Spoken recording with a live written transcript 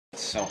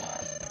It's so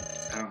hard.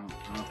 I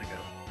don't think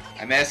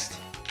I missed.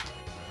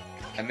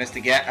 I missed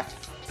again.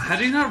 How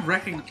do you not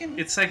recognize?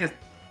 It's like a.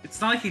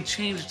 It's not like he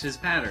changed his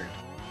pattern.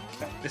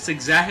 It's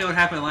exactly what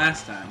happened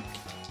last time.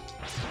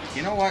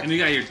 You know what? And you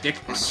got your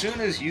dick punched. As soon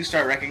as you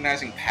start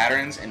recognizing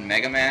patterns in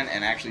Mega Man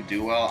and actually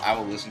do well, I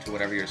will listen to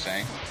whatever you're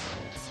saying.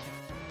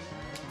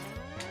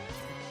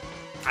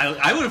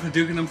 I would have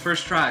Hadoukened him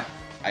first try.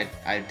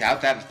 I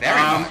doubt that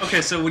very much.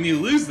 Okay, so when you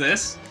lose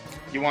this,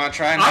 you want to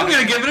try? I'm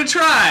gonna give it a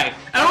try,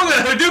 and I'm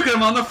gonna Hadouken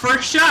him on the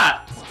first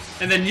shot,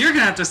 and then you're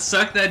gonna have to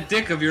suck that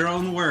dick of your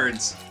own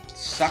words.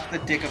 Suck the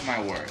dick of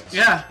my words.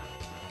 Yeah.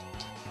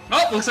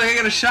 Oh, looks like I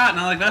got a shot, and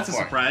I'm like, that's a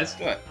surprise.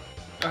 Do it.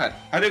 Go ahead.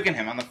 Hadouken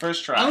him on the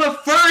first try. On the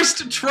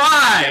first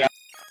try!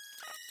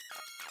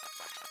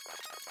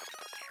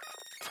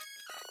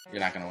 You're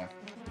not gonna win.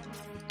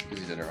 Because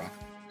you did it wrong.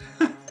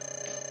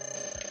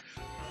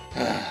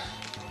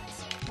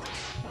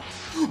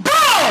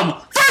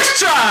 Boom! First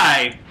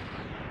try!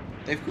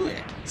 Dave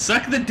Coulier.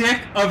 Suck the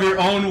dick of your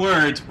own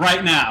words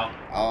right now.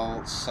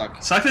 I'll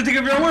suck. Suck the dick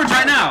of your own words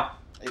right now.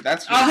 Hey,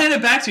 that's I'll hand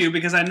it back to you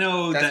because I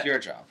know that's that... your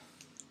job.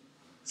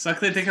 Suck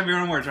the dick of your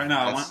own words right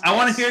now. I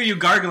want to hear you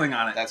gargling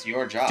on it. That's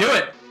your job. Do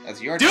it.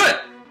 That's your Do job.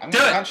 it. I'm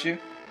gonna punch you.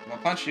 I'm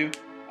gonna punch you.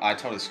 I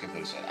totally skipped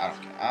what he said. I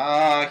don't care.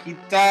 Ah, he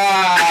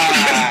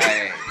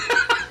died.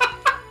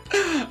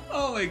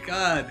 Oh my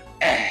god.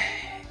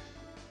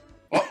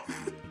 Oh.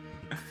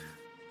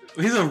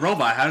 He's a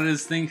robot. How did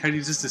his thing? How do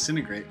you just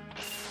disintegrate?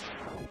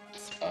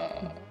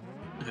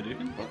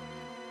 Hadouken? What?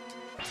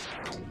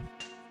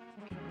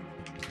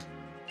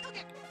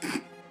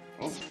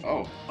 Oh.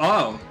 Oh.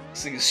 Oh.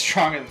 This thing is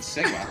stronger than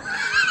Sigma.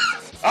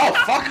 Oh,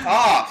 fuck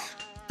off!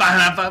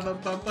 By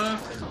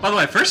the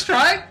way, first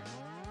try?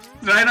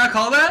 Did I not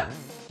call that?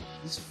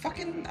 This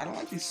fucking... I don't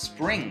like these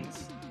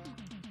springs.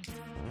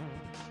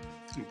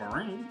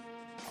 Burn.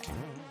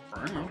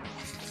 Burn.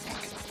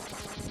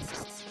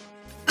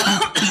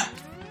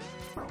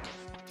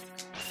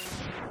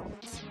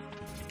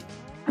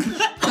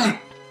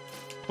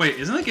 Wait,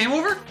 isn't the game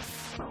over?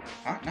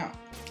 Huh? No.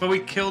 But we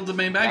killed the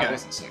main bad guy. That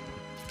wasn't Sigma.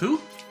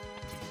 Who?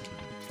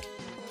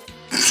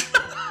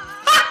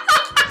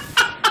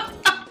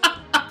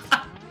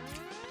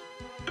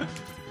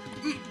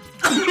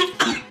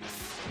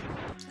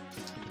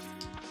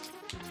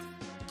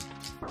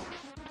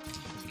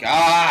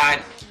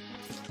 God!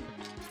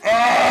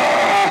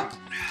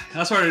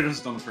 That's why I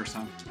just done the first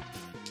time.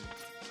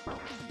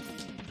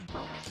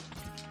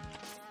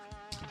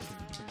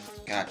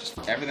 God,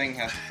 just everything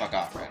has to fuck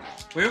off right now.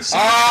 We have so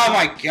Oh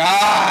my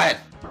god!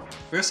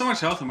 We have so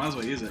much health, we might as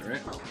well use it,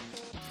 right?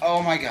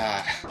 Oh my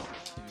god.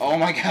 Oh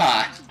my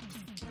god.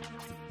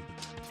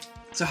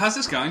 So how's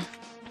this going?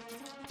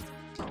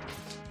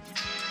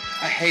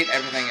 I hate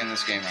everything in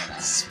this game right now.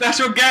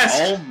 Special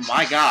guest! Oh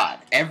my god.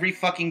 Every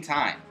fucking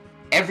time.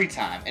 Every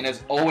time. And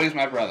it's always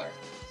my brother.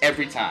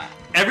 Every time.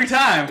 Every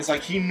time! It's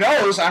like he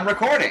knows I'm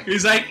recording.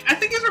 He's like, I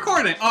think he's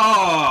recording.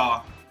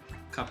 Oh!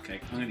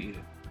 Cupcake. I'm gonna eat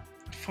it.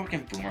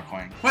 Fucking boomer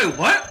coin. Wait,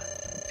 what?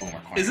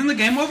 Boomer coin. Isn't the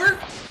game over?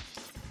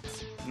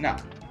 No.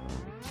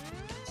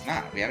 It's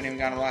not. We haven't even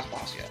gotten to the last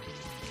boss yet.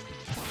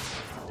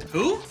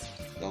 Who?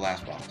 The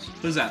last boss.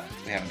 Who's that?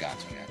 We haven't gotten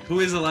to him yet.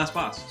 Who is the last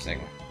boss?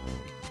 Sigma.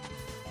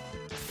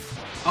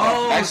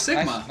 Oh, nice,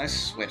 Sigma.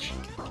 Nice switch.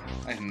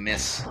 Nice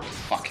miss.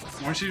 Fuck.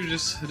 Why don't you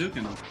just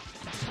Hadouken him?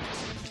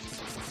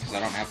 Because I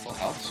don't have full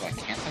health, so I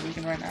can't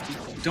Hadouken right now.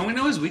 Don't we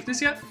know his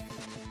weakness yet?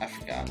 I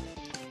forgot.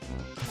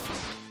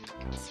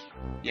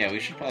 Yeah, we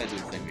should probably do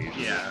the thing we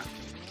usually do. Yeah.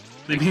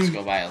 Maybe just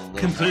go by a little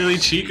completely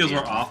more cheat because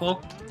speedy. we're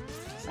awful?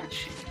 It's not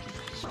cheating.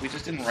 We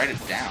just didn't write it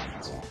down,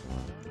 that's all.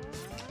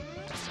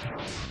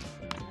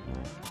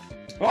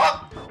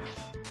 Oh!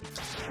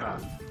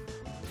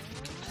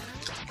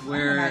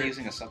 We're not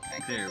using a sub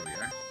tank. There we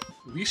are.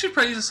 You should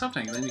probably use a sub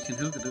tank, then you can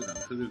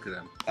Hadouken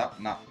him. Oh,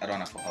 no, I don't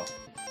have full health.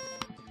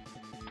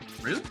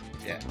 Really?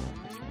 Yeah.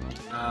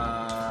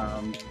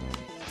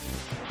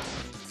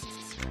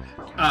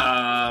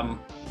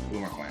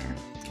 Boomer Quanger.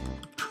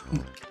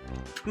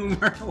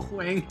 Boomer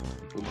Wing.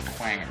 Boomer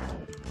Quanger.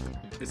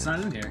 It's not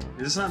in here.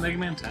 Is this not Mega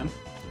Man 10?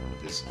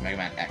 This is Mega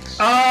Man X.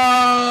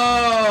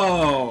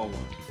 Oh!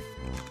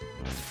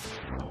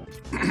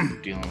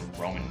 Dealing with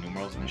Roman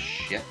numerals and this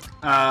shit.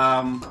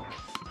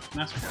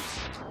 Master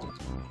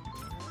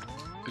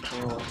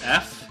Control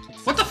F.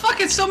 What the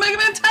fuck? It's still Mega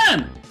Man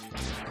 10!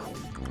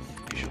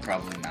 You should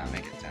probably not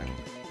make it 10.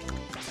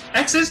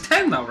 X is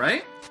 10 though,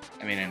 right?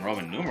 I mean, in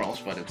Roman numerals,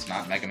 but it's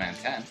not Mega Man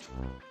 10.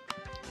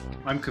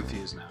 I'm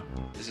confused now.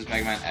 This is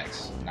Mega Man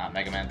X, not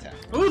Mega Man 10.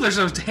 Ooh, there's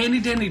a handy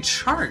dandy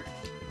chart.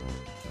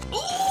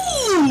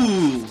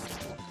 Ooh!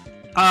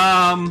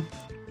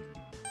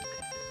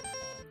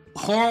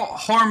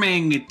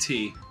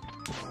 Hormangity.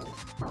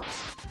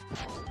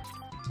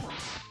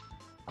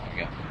 There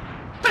we go.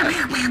 That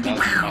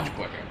was much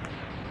quicker.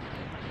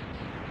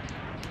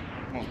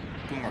 Oh,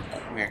 Boomer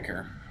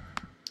Quicker.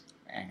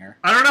 Anger.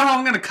 I don't know how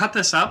I'm gonna cut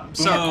this up. Boomer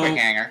so Quick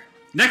Anger.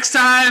 next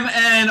time,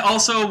 and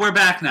also we're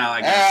back now,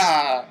 I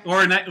guess.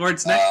 Or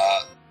it's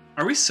next.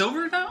 Are we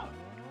silver now?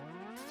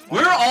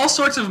 Where are all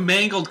sorts of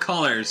mangled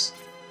colors?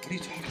 What are you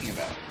talking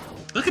about?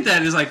 Look at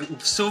that. It's like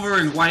silver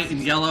and white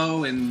and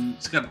yellow, and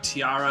it's got a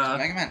tiara.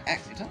 Mega Man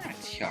X. It doesn't have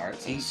a tiara.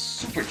 It's a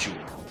super jewel.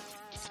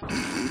 Oh,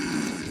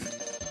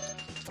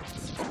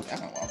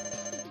 that went well.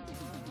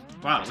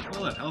 Wow, look at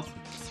all that health.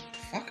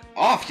 Fuck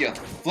off, you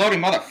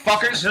floaty I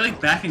motherfuckers! feel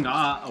like backing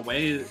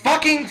away.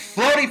 Fucking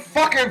floaty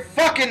fucker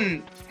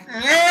fucking...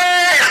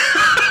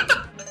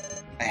 I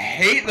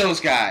hate those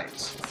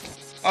guys.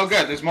 Oh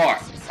good, there's more.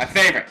 My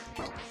favorite.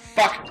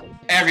 Fuck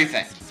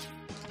everything.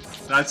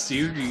 That's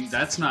you.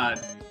 That's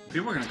not...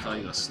 People are gonna call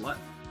you a slut.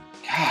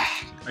 God.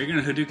 Are you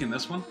gonna Hadouken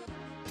this one?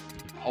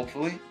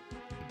 Hopefully.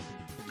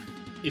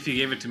 If you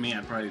gave it to me,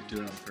 I'd probably do it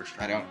on the first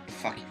try. I don't...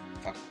 Fuck you.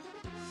 Fuck.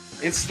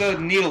 It's the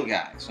needle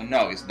guy, so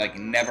no, he's like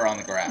never on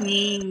the ground.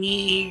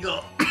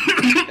 Needle.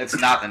 It's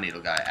not the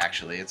needle guy,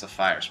 actually. It's a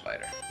fire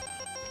spider.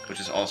 Which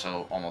is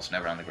also almost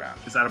never on the ground.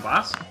 Is that a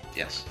boss?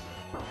 Yes.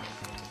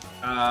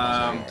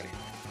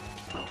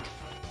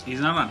 He's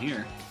not on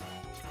here.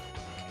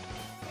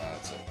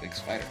 It's a big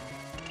spider.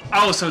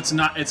 Oh, so it's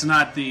not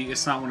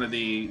one of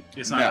the,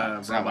 it's not No, a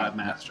it's robot not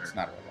master. It's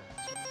not a robot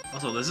master.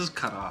 Also, this is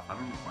cut off. I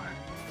don't know why.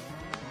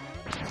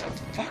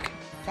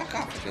 Fuck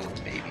off with your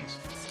little babies.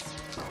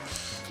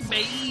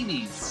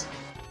 Babies.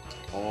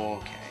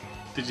 Okay.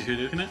 Did you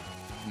Hadouken it?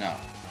 No.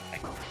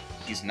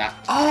 He's not.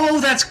 Oh,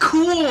 that's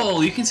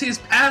cool! You can see his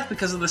path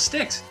because of the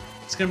sticks.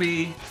 It's gonna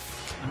be...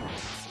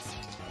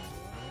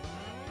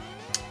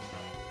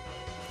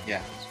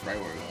 Yeah, it's right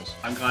where he was.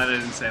 I'm glad I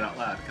didn't say it out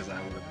loud because I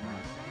would have been wrong.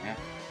 Yeah.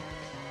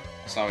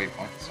 I saw where you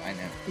pointed, so I knew.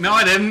 No,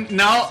 I didn't.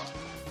 No!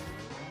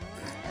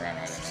 I ran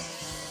right in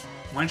it.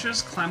 Why don't you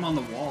just climb on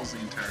the walls the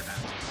entire time?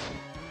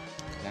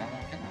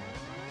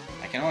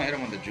 I can only hit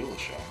him when the jewel is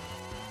showing.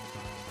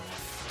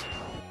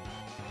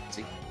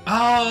 See?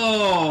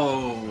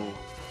 Oh!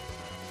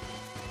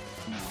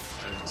 No,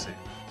 I didn't see.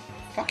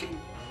 Fucking.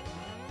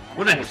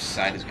 What Which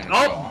side is gonna go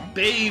Oh, on?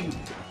 babe!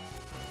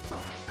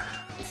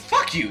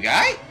 Fuck you,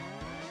 guy!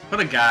 What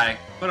a guy.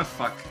 What a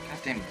fuck.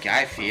 Goddamn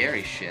Guy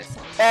Fieri shit.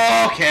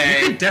 You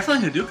Okay! could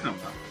definitely Hadouken him,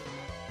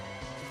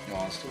 though.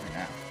 No, let's do it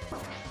now.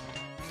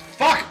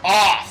 Fuck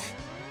off!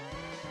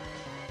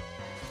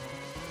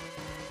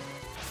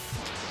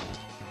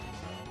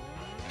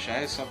 Should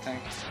I sub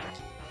tank?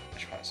 I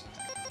should probably sub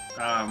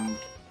tank.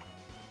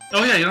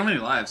 Oh yeah, you don't have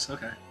any lives.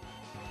 Okay.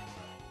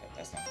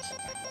 That's not the sub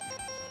tank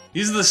button.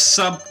 Use the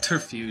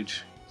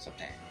subterfuge. Sub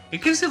tank.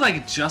 It gives you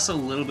like just a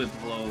little bit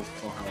below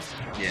full health.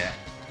 Yeah.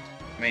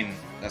 I mean,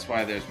 that's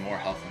why there's more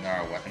health than there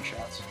are weapon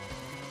shots.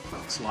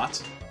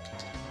 Slots.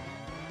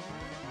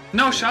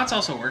 No, shots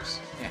also works.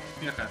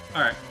 Yeah. Okay.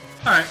 Alright.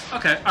 Alright.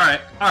 Okay.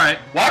 Alright. Alright.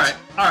 What? Alright.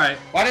 Alright.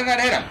 Why didn't that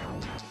hit him?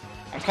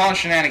 I'm calling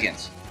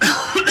shenanigans. Do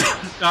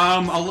you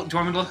want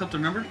me to look up the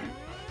number?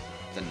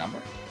 The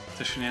number?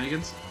 The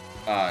shenanigans?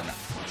 No.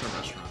 It's a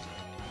restaurant.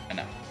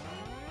 No.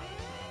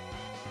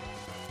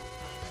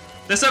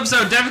 This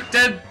episode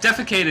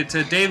defecated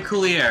to Dave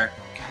Coulier.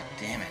 God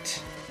damn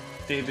it.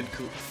 David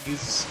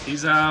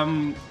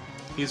Coulier.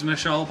 He's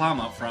Michelle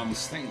Obama from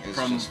This thing is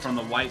from just the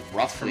White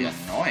roughly from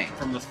the, annoying.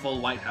 from the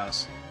full White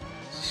House.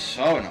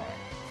 So annoying.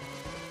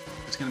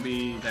 It's gonna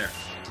be there.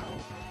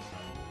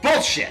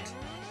 Bullshit!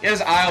 He has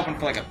his eye open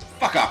for like a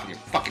fuck off with your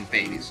fucking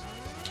babies.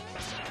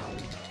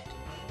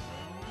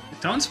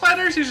 Don't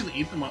spiders usually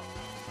eat the mom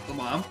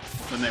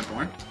when they're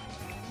born?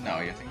 No,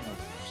 you're thinking of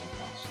something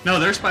else. No,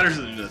 there's spiders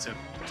that do that too.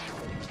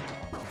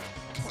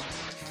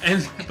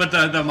 But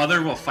the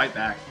mother will fight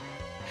back.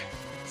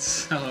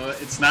 So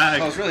it's not.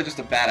 So it's really just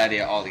a bad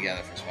idea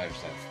altogether for spiders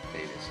to have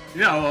babies.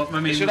 Yeah, well, I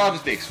mean, They should all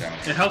just be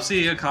experiments. it helps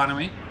the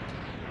economy.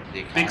 The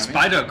economy. Big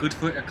spider, good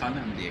for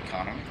economy. The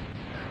economy.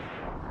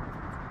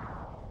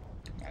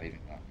 Not even.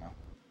 No.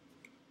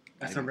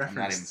 That's Not a even- I'm not even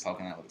reference.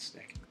 poking that with a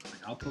stick.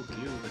 I'll poke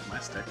you with my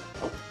stick.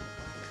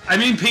 I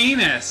mean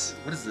penis.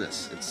 What is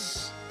this?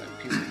 It's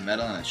a piece of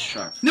metal and it's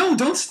sharp. No,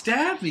 don't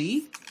stab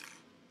me.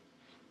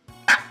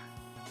 Ah,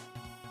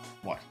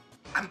 What?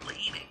 I'm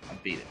bleeding. I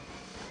beat it.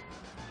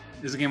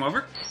 Is the game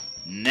over?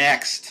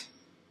 Next.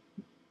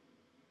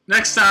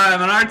 Next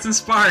time on Arts and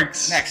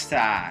Sparks. Next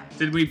time.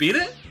 Did we beat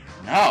it?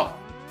 No.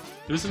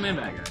 Who's the main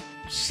bad guy?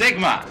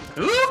 Sigma.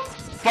 Who?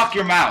 Fuck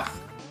your mouth.